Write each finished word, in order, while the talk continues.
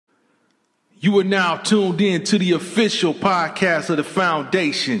You are now tuned in to the official podcast of the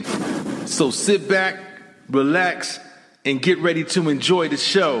Foundation. So sit back, relax, and get ready to enjoy the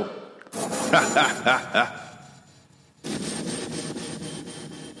show.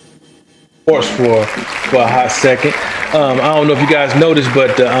 Sports for a hot second. I don't know if you guys noticed,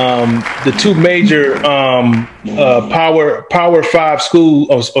 but the two major Power Five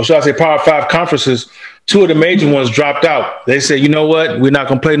school, or should I say Power Five conferences, two of the major ones dropped out. They said, you know what, we're not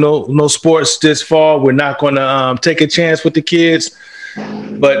going to play no sports this fall. We're not going to take a chance with the kids.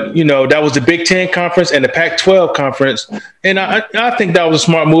 But, you know, that was the Big Ten conference and the Pac-12 conference. And I think that was a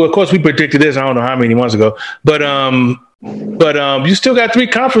smart move. Of course, we predicted this, I don't know how many months ago. But you still got three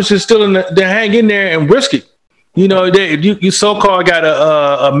conferences still to hang in there and risk it. You know, you so-called got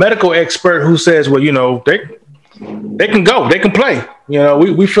a medical expert who says, well, you know, they can go, they can play. You know,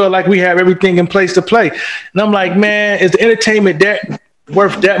 we feel like we have everything in place to play. And I'm like, man, is the entertainment that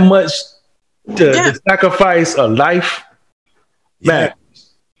worth that much to sacrifice a life? Man.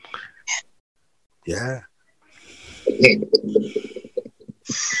 Yeah.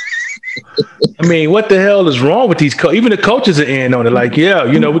 I mean, what the hell is wrong with these coaches? Even the coaches are in on it. Like, yeah,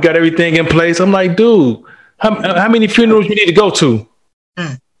 you know, we got everything in place. I'm like, dude, how many funerals you need to go to?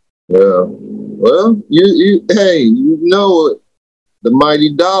 Yeah. Well, you know it. The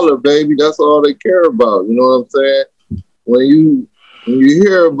mighty dollar, baby. That's all they care about. You know what I'm saying? When you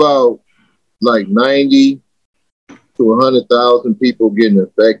hear about like 90 to 100,000 people getting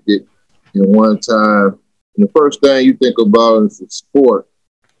affected in one time, and the first thing you think about is the sport.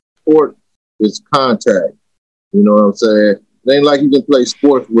 Sport is contact. You know what I'm saying? It ain't like you can play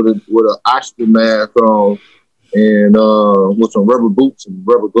sports with an oxygen mask on and with some rubber boots and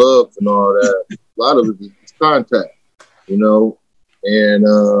rubber gloves and all that. A lot of it is contact, you know. And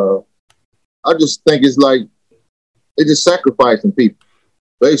I just think it's like they're just sacrificing people,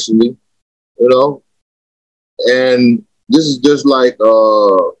 basically, you know. And this is just like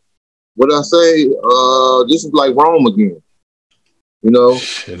what I say. This is like Rome again. You know,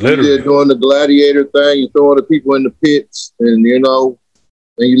 you're doing the gladiator thing. You're throwing the people in the pits, and you know,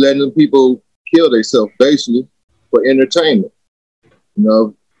 and you letting the people kill themselves basically for entertainment. You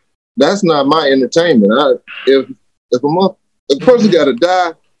know, that's not my entertainment. If a person got to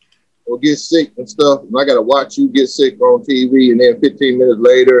die or get sick and stuff, and I got to watch you get sick on TV, and then 15 minutes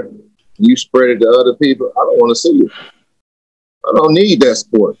later you spread it to other people, I don't want to see it. I don't need that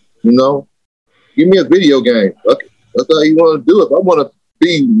sport. You know, give me a video game. Okay. That's how you want to do it. If I want to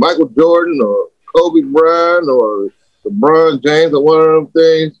be Michael Jordan or Kobe Bryant or LeBron James or one of them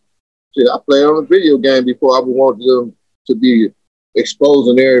things, shit, I play on a video game before I would want them to be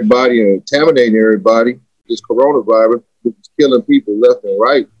exposing everybody and contaminating everybody. This coronavirus, which is killing people left and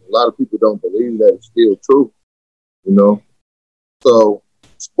right. A lot of people don't believe that it's still true, you know. So,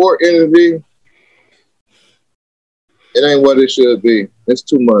 sport energy, it ain't what it should be. It's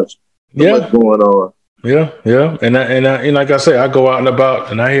too much. Too much going on. Yeah. And like I say, I go out and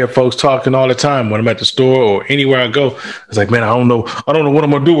about and I hear folks talking all the time when I'm at the store or anywhere I go. It's like, man, I don't know what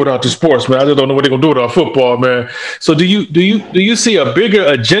I'm gonna do without the sports, man. I just don't know what they're gonna do without football, man. So do you see a bigger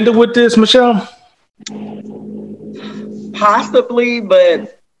agenda with this, Michelle? Possibly,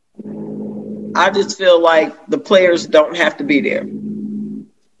 but I just feel like the players don't have to be there.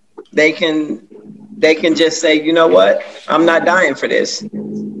 They can just say, you know what, I'm not dying for this.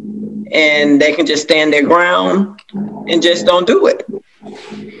 And they can just stand their ground and just don't do it.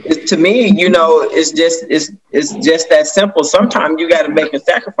 To me, you know, it's just that simple. Sometimes you got to make a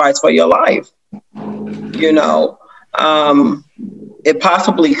sacrifice for your life. You know, it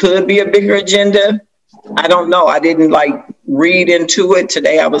possibly could be a bigger agenda. I don't know. I didn't read into it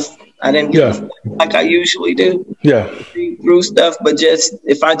today. I didn't get like I usually do. Yeah, read through stuff, but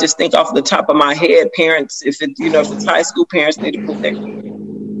if I think off the top of my head, parents, if it's high school, parents need to put their,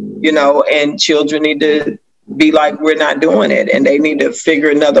 you know, and children need to be like, we're not doing it, and they need to figure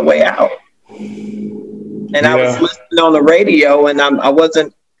another way out. And I was listening on the radio, and I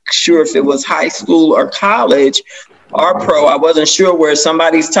wasn't sure if it was high school or college or pro. I wasn't sure, where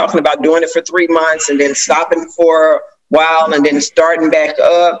somebody's talking about doing it for 3 months and then stopping for a while and then starting back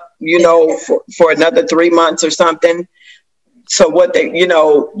up, you know, for another 3 months or something. So what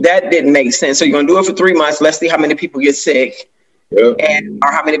that didn't make sense. So you're going to do it for 3 months. Let's see how many people get sick. Or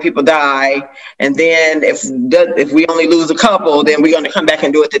how many people die, and then if we only lose a couple, then we're going to come back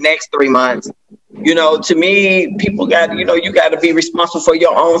and do it the next 3 months. You know, to me, people you got to be responsible for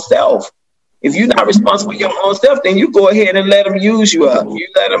your own self. If you're not responsible for your own self, then you go ahead and let them use you up. You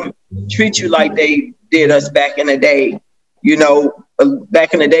let them treat you like they did us back in the day. You know,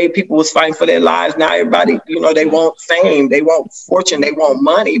 back in the day, people was fighting for their lives. Now everybody, you know, they want fame, they want fortune, they want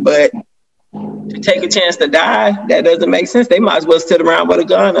money, but to take a chance to die, that doesn't make sense. They might as well sit around with a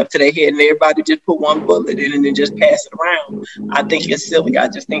gun up to their head and everybody just put one bullet in and then just pass it around. I think it's silly. I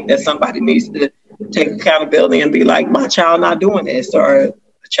just think that somebody needs to take accountability and be like, my child not doing this, or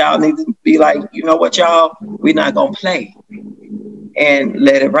the child needs to be like, you know what, y'all, we're not going to play, and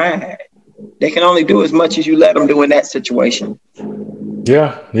let it ride. They can only do as much as you let them do in that situation.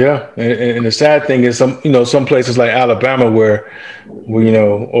 Yeah. And the sad thing is some places like Alabama where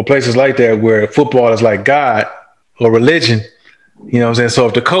or places like that where football is like God or religion. You know what I'm saying? So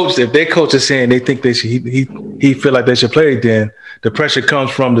if their coach is saying they think they should, he feel like they should play, then the pressure comes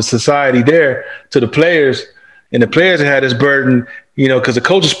from the society there to the players, and the players have had this burden, because the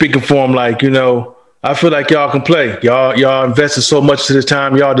coach is speaking for them like, I feel like y'all can play. Y'all invested so much to this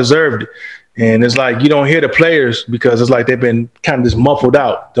time, y'all deserved it. And it's like you don't hear the players because it's like they've been kind of just muffled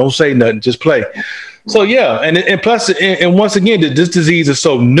out. Don't say nothing, just play. So yeah, and plus, and once again, this disease is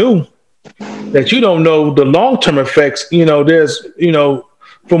so new that you don't know the long-term effects. There's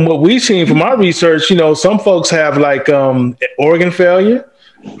from what we've seen from our research, some folks have like organ failure,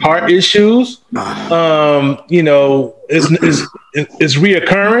 heart issues. It's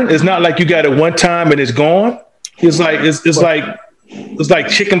reoccurring. It's not like you got it one time and it's gone. It's like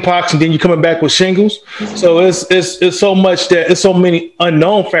chicken pox, and then you're coming back with shingles. So it's so much that it's so many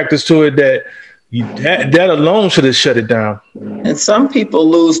unknown factors to it that alone should have shut it down. And some people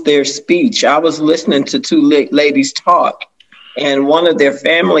lose their speech. I was listening to two ladies talk, and one of their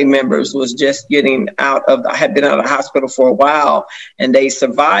family members was just had been out of the hospital for a while, and they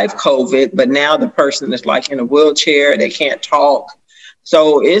survived COVID, but now the person is like in a wheelchair, they can't talk.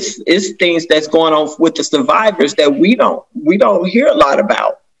 So it's things that's going on with the survivors that we don't hear a lot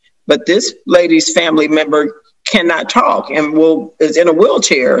about. But this lady's family member cannot talk and is in a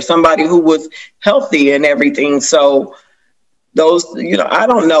wheelchair, somebody who was healthy and everything. So those, I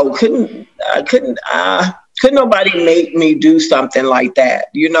don't know, couldn't nobody make me do something like that,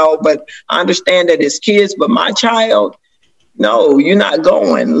 but I understand that it's kids, but my child, no, you're not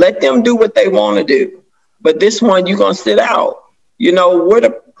going. Let them do what they want to do. But this one, you're going to sit out. I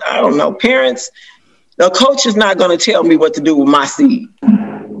don't know, parents, the coach is not going to tell me what to do with my seed.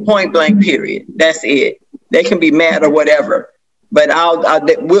 Point blank, period. That's it. They can be mad or whatever, but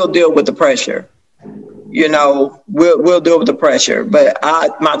we'll deal with the pressure. We'll deal with the pressure, but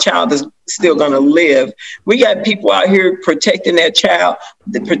my child is still going to live. We got people out here protecting their child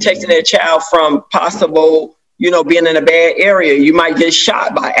from possible, being in a bad area. You might get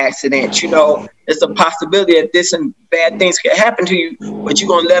shot by accident. It's a possibility that this and bad things can happen to you, but you're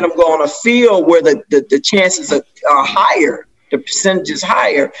going to let them go on a field where the chances are higher, the percentage is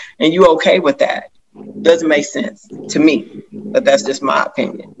higher, and you okay with that. Doesn't make sense to me, but that's just my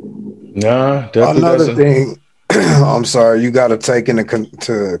opinion. No, another thing, I'm sorry, you got to take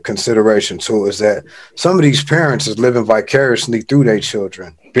into consideration too, is that some of these parents is living vicariously through their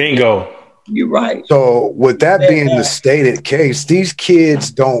children. Bingo. You're right. So with that being the stated case, these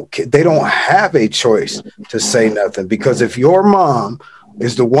kids don't have a choice to say nothing, because if your mom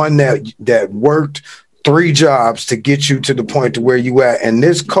is the one that worked 3 jobs to get you to the point to where you at, and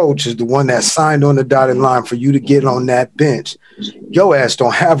this coach is the one that signed on the dotted line for you to get on that bench, your ass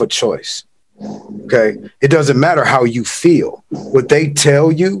don't have a choice. Okay. It doesn't matter how you feel, what they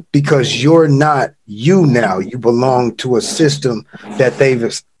tell you, because you're not you now. You belong to a system that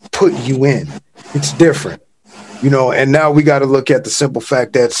they've put you in. It's different, and now we got to look at the simple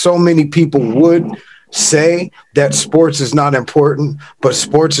fact that so many people would say that sports is not important, but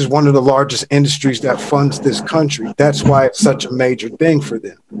sports is one of the largest industries that funds this country. That's why it's such a major thing for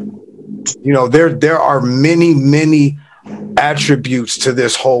them. There are many attributes to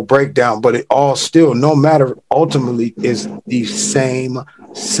this whole breakdown, but it all still, no matter, ultimately is the same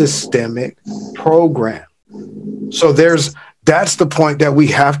systemic program. So that's the point that we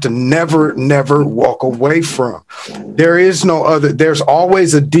have to never walk away from. There is no other, there's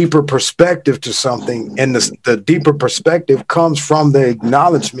always a deeper perspective to something. And the deeper perspective comes from the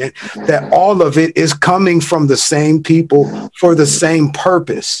acknowledgement that all of it is coming from the same people for the same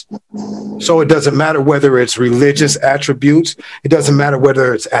purpose. So it doesn't matter whether it's religious attributes. It doesn't matter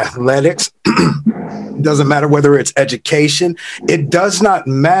whether it's athletics. It doesn't matter whether it's education. It does not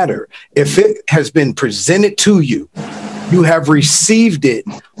matter if it has been presented to you. You have received it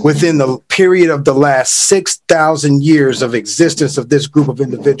within the period of the last 6,000 years of existence of this group of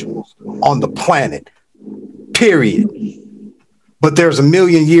individuals on the planet, period. But there's a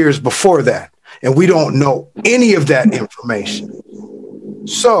million years before that, and we don't know any of that information.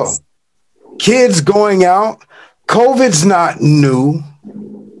 So kids going out, COVID's not new.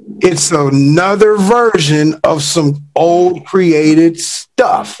 It's another version of some old created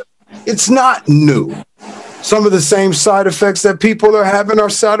stuff. It's not new. Some of the same side effects that people are having are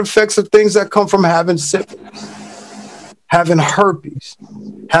side effects of things that come from having syphilis, having herpes,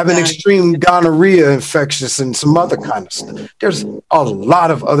 having extreme gonorrhea infections, and some other kind of stuff. There's a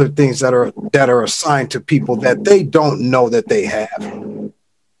lot of other things that are assigned to people that they don't know that they have.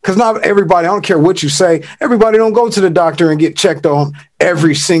 Because not everybody, I don't care what you say, everybody don't go to the doctor and get checked on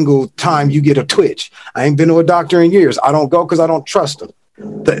every single time you get a twitch. I ain't been to a doctor in years. I don't go because I don't trust them.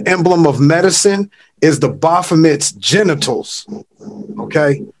 The emblem of medicine is the Baphomet's genitals.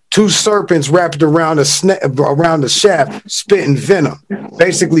 Okay? 2 serpents wrapped around around the shaft, spitting venom.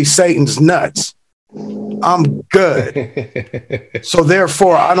 Basically, Satan's nuts. I'm good. So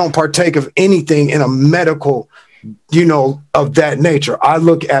therefore, I don't partake of anything in a medical, of that nature. I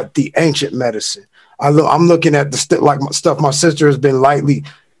look at the ancient medicine. I'm looking at the stuff my sister has been lightly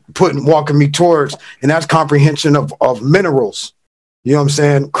walking me towards, and that's comprehension of minerals. You know what I'm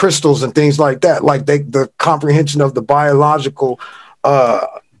saying? Crystals and things like that. Like the comprehension of the biological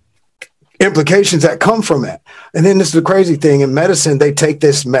implications that come from it. And then this is the crazy thing. In medicine, they take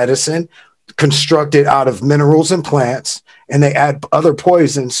this medicine, construct it out of minerals and plants, and they add other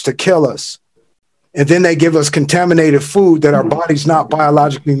poisons to kill us. And then they give us contaminated food that our body's not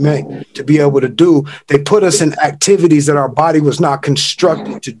biologically meant to be able to do. They put us in activities that our body was not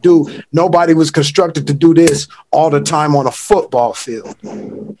constructed to do. Nobody was constructed to do this all the time on a football field.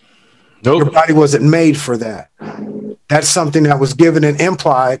 Nope. Your body wasn't made for that. That's something that was given and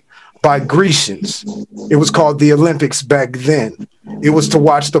implied by Grecians. It was called the Olympics back then. It was to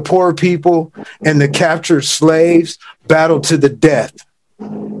watch the poor people and the captured slaves battle to the death.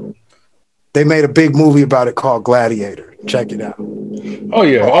 They made a big movie about it called Gladiator. Check it out. Oh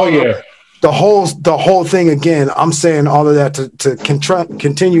yeah. The whole thing, again, I'm saying all of that to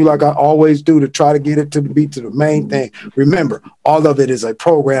continue like I always do, to try to get it to the main thing. Remember, all of it is a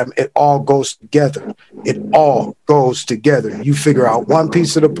program. It all goes together. It all goes together. You figure out one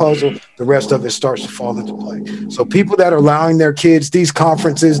piece of the puzzle, the rest of it starts to fall into play. So people that are allowing their kids, these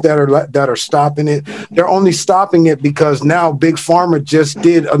conferences that are stopping it, they're only stopping it because now Big Pharma just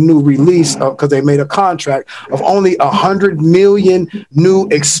did a new release because they made a contract of only 100 million new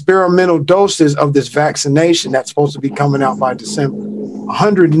experimental doses of this vaccination that's supposed to be coming out by December.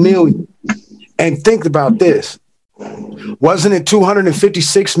 100 million. And think about this. Wasn't it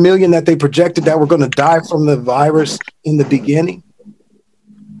 256 million that they projected that were going to die from the virus in the beginning?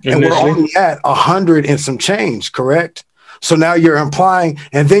 And we're only at 100 and some change, correct? So now you're implying,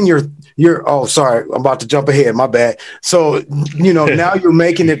 and then you're oh, sorry, I'm about to jump ahead, my bad. So, now you're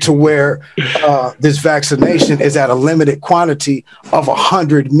making it to where this vaccination is at a limited quantity of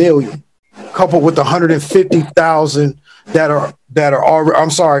 100 million, coupled with 150,000 that are already, I'm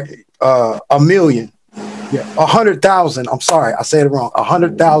sorry, a million. Yeah, 100,000. I'm sorry, I said it wrong.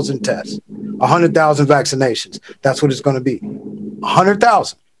 100,000 tests, 100,000 vaccinations. That's what it's going to be.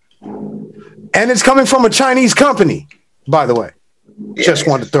 100,000. And it's coming from a Chinese company, by the way. Just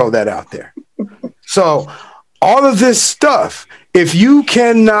wanted to throw that out there. So all of this stuff, if you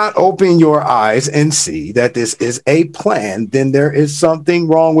cannot open your eyes and see that this is a plan, then there is something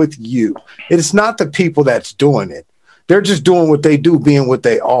wrong with you. It's not the people that's doing it. They're just doing what they do, being what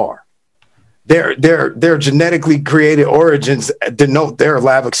they are. Their genetically created origins denote their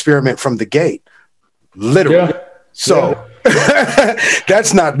lab experiment from the gate, literally. Yeah. So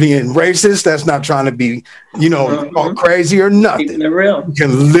that's not being racist. That's not trying to be, crazy or nothing. Keeping it real. You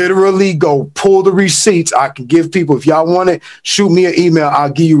can literally go pull the receipts. I can give people, if y'all want it, shoot me an email. I'll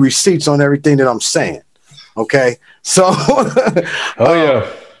give you receipts on everything that I'm saying. Okay. So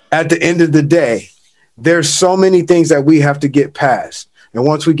at the end of the day, there's so many things that we have to get past. And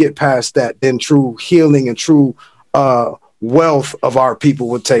once we get past that, then true healing and true wealth of our people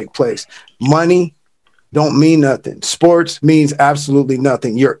will take place. Money don't mean nothing. Sports means absolutely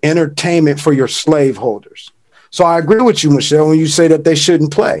nothing. Your entertainment for your slaveholders. So I agree with you, Michelle, when you say that they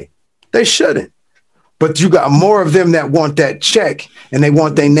shouldn't play. They shouldn't. But you got more of them that want that check and they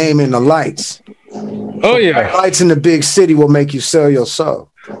want their name in the lights. Oh, yeah. Lights in the big city will make you sell your soul.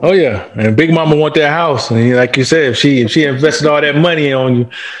 Oh yeah, and Big Mama want that house, and like you said, if she invested all that money on you,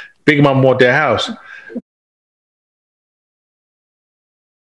 Big Mama want that house.